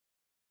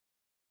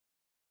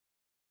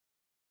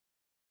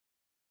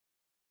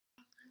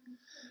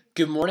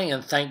Good morning,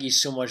 and thank you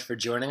so much for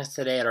joining us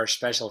today at our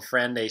special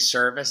Friend Day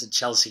service at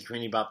Chelsea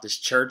Community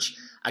Baptist Church.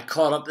 I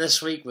caught up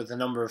this week with a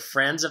number of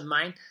friends of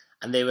mine,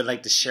 and they would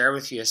like to share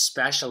with you a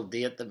special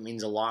date that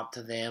means a lot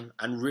to them.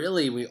 And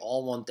really, we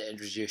all want to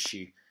introduce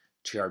you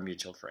to our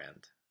mutual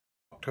friend.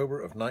 October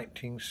of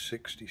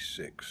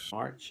 1966.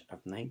 March of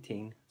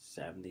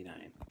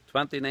 1979.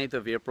 29th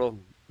of April,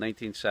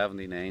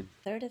 1979.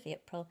 3rd of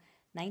April,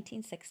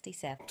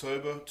 1967.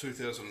 October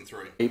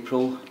 2003.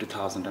 April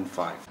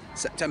 2005.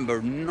 September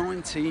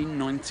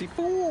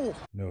 1994.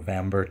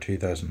 November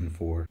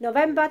 2004.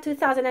 November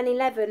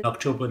 2011.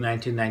 October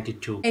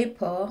 1992.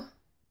 April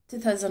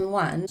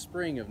 2001.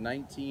 Spring of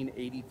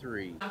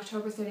 1983.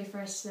 October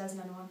 31st,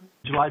 2001.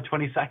 July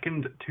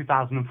 22nd,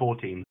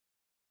 2014.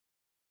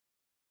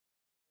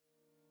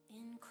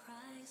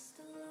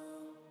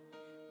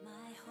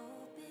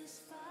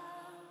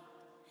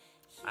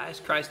 I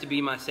asked Christ to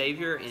be my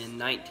Savior in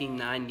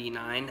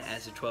 1999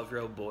 as a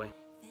 12-year-old boy.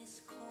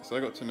 So I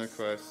got to know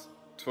Christ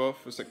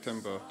 12th of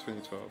September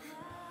 2012.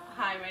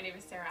 Hi, my name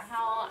is Sarah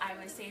Howell. I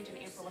was saved in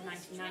April of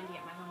 1990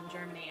 at my home in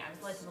Germany. I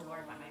was led to the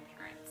Lord by my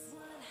parents.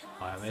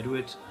 Hi, I'm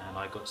Edward, and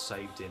I got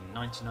saved in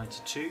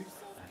 1992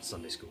 at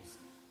Sunday school.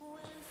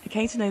 I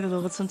came to know the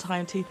Lord sometime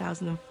in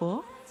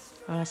 2004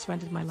 when I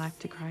surrendered my life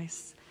to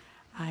Christ.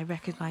 I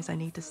recognised I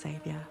need a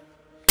Saviour.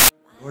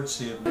 The Lord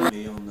saved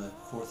me on the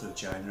 4th of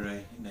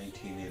January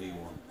 1981.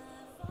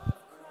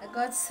 I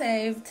got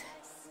saved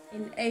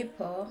in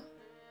April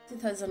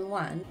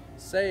 2001.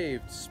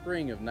 Saved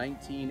spring of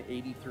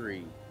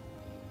 1983.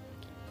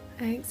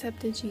 I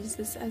accepted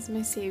Jesus as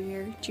my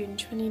Savior June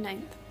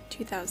 29th,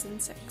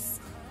 2006.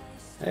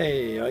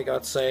 Hey, I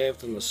got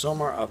saved in the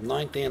summer of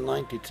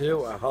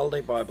 1992 at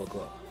Holiday Bible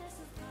Club.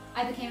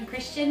 I became a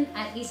Christian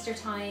at Easter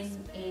time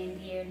in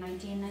the year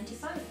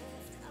 1995.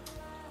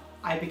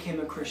 I became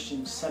a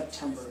Christian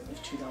September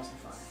of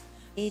 2005.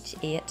 Age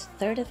 8,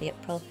 3rd of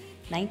April,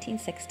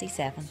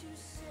 1967,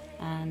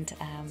 and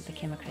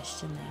became a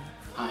Christian then.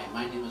 Hi,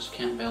 my name is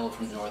Ken Bell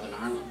from Northern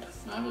Ireland,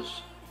 and I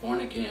was born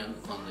again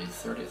on the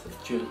 30th of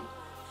June,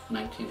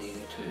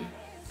 1982.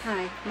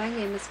 Hi, my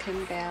name is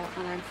Kim Bell,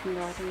 and I'm from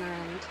Northern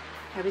Ireland.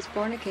 I was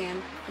born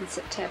again in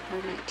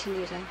September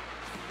 1980.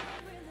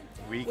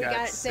 We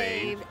got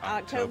saved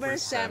October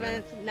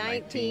 7th,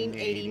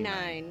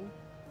 1989.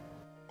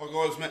 Hi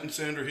guys, Matt and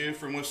Sandra here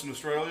from Western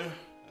Australia.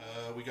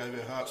 We gave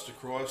our hearts to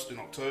Christ in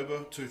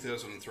October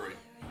 2003.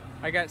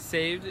 I got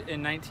saved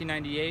in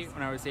 1998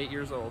 when I was 8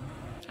 years old.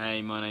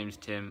 Hey, my name's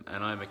Tim,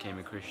 and I became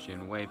a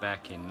Christian way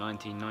back in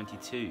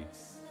 1992.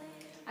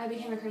 I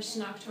became a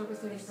Christian October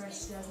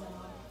 31st,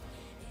 2001.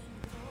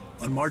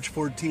 On March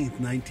 14th,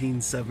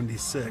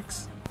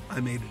 1976, I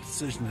made a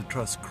decision to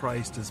trust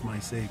Christ as my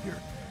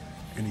Savior,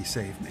 and He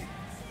saved me.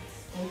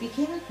 I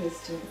became a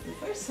Christian the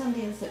first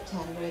Sunday in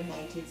September in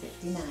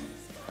 1969.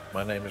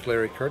 My name is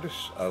Larry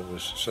Curtis. I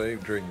was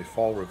saved during the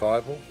fall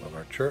revival of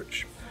our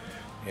church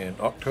in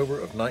October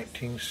of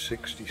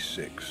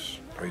 1966.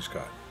 Praise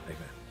God.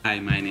 Amen. Hi,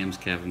 my name's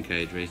Kevin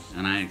Cowdrey,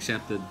 and I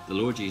accepted the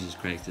Lord Jesus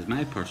Christ as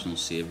my personal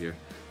Saviour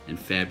in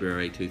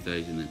February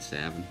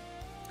 2007,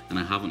 and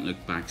I haven't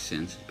looked back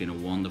since. It's been a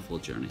wonderful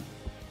journey.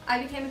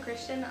 I became a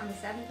Christian on the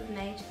 7th of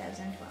May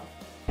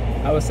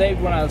 2012. I was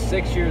saved when I was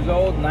 6 years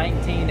old,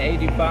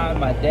 1985.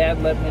 My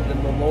dad led me to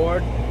the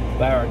Lord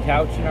by our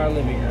couch in our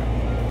living room.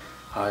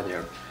 Hi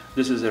there,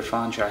 this is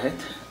Irfan Shahid.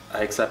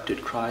 I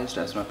accepted Christ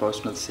as my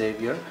personal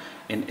Saviour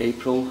in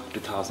April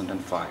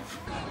 2005.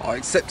 I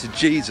accepted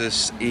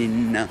Jesus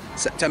in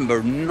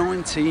September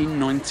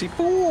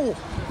 1994. I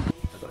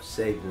got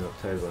saved in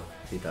October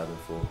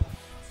 2004.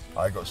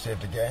 I got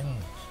saved again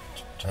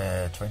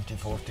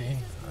 2014, and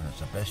it's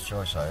the best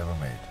choice I ever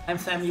made. I'm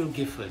Samuel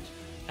Gifford.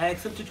 I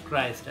accepted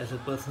Christ as a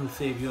personal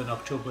Savior in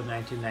October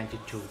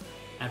 1992,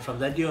 and from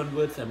that day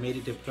onwards I made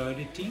it a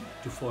priority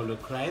to follow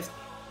Christ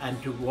and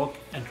to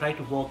try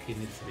to walk in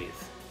His ways.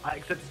 I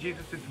accepted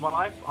Jesus into my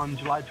life on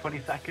July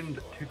 22nd,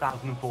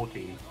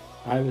 2014.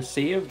 I was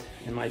saved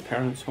in my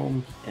parents'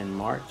 home in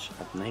March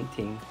of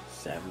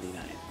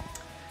 1979.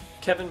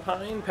 Kevin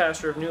Pine,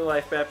 pastor of New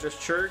Life Baptist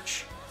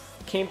Church,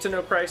 came to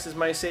know Christ as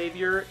my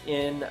Savior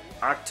in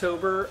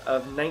October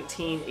of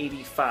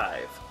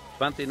 1985.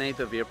 29th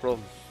of April,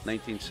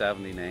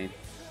 1979.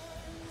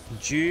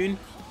 June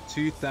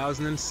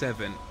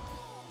 2007.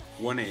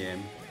 1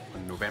 a.m.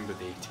 on November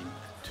the 18th,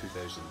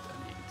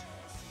 2008.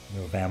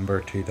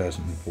 November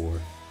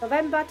 2004.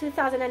 November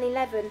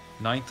 2011.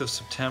 9th of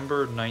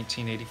September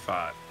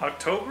 1985.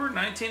 October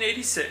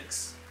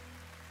 1986.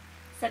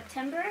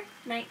 September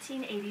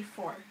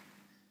 1984.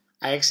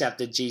 I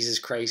accepted Jesus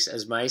Christ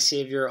as my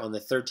Saviour on the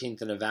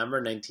 13th of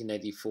November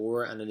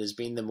 1994, and it has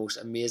been the most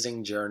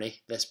amazing journey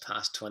this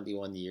past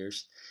 21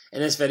 years. In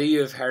this video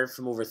you have heard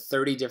from over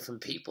 30 different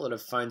people that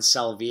have found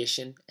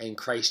salvation in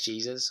Christ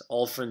Jesus,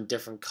 all from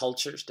different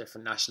cultures,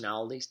 different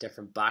nationalities,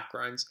 different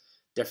backgrounds,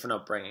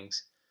 different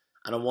upbringings.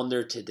 And I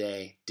wonder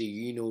today, do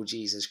you know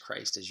Jesus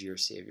Christ as your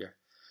Saviour?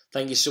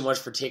 Thank you so much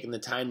for taking the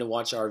time to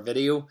watch our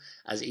video,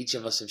 as each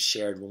of us have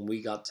shared when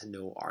we got to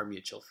know our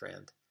mutual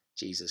friend,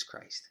 Jesus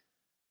Christ.